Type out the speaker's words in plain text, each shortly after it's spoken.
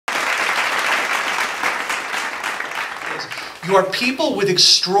You are people with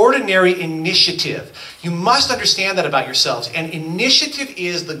extraordinary initiative. You must understand that about yourselves. And initiative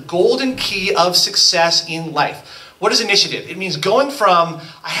is the golden key of success in life. What is initiative? It means going from,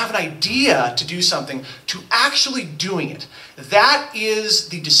 I have an idea to do something, to actually doing it. That is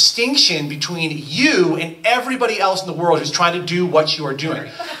the distinction between you and everybody else in the world who's trying to do what you are doing.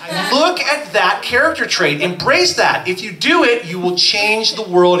 Look at that character trait. Embrace that. If you do it, you will change the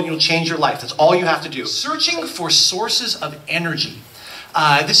world and you'll change your life. That's all you have to do. Searching for sources of energy.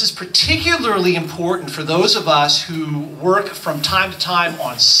 This is particularly important for those of us who work from time to time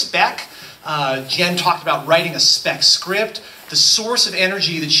on spec. Jen talked about writing a spec script. The source of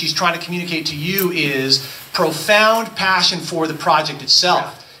energy that she's trying to communicate to you is profound passion for the project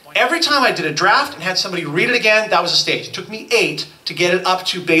itself. Every time I did a draft and had somebody read it again, that was a stage. It took me 8 to get it up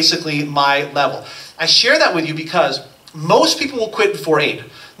to basically my level. I share that with you because most people will quit before 8.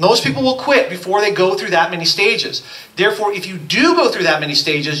 Most people will quit before they go through that many stages. Therefore, if you do go through that many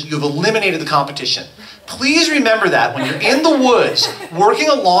stages, you've eliminated the competition. Please remember that when you're in the woods, working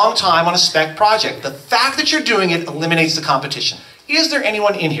a long time on a spec project, the fact that you're doing it eliminates the competition. Is there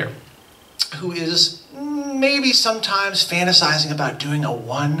anyone in here who is maybe sometimes fantasizing about doing a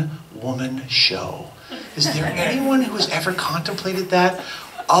one-woman show? Is there anyone who has ever contemplated that?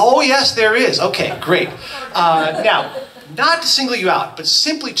 Oh, yes, there is. Okay, great. Now, not to single you out, but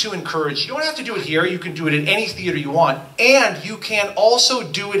simply to encourage. You don't have to do it here. You can do it at any theater you want. And you can also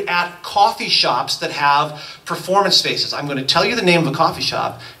do it at coffee shops that have performance spaces. I'm going to tell you the name of a coffee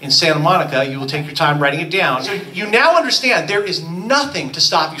shop in Santa Monica. You will take your time writing it down. So you now understand there is nothing to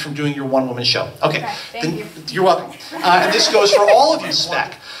stop you from doing your one-woman show. Okay, thank you. You're welcome. And this goes for all of you,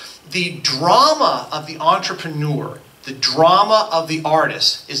 spec. The drama of the entrepreneur, the drama of the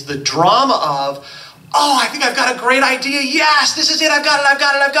artist, is the drama of, oh, I think I've got a great idea. Yes, this is it. I've got it. I've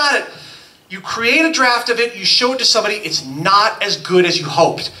got it. I've got it. You create a draft of it. You show it to somebody. It's not as good as you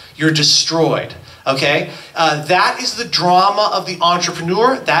hoped. You're destroyed. Okay? That is the drama of the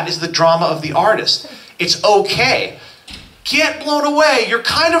entrepreneur. That is the drama of the artist. It's okay. Get blown away. You're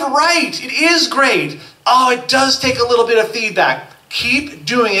kind of right. It is great. Oh, it does take a little bit of feedback. Keep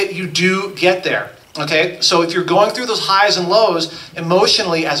doing it. You do get there. Okay, so if you're going through those highs and lows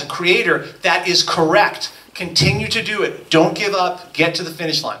emotionally as a creator, that is correct. Continue to do it. Don't give up. Get to the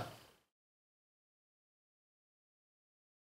finish line.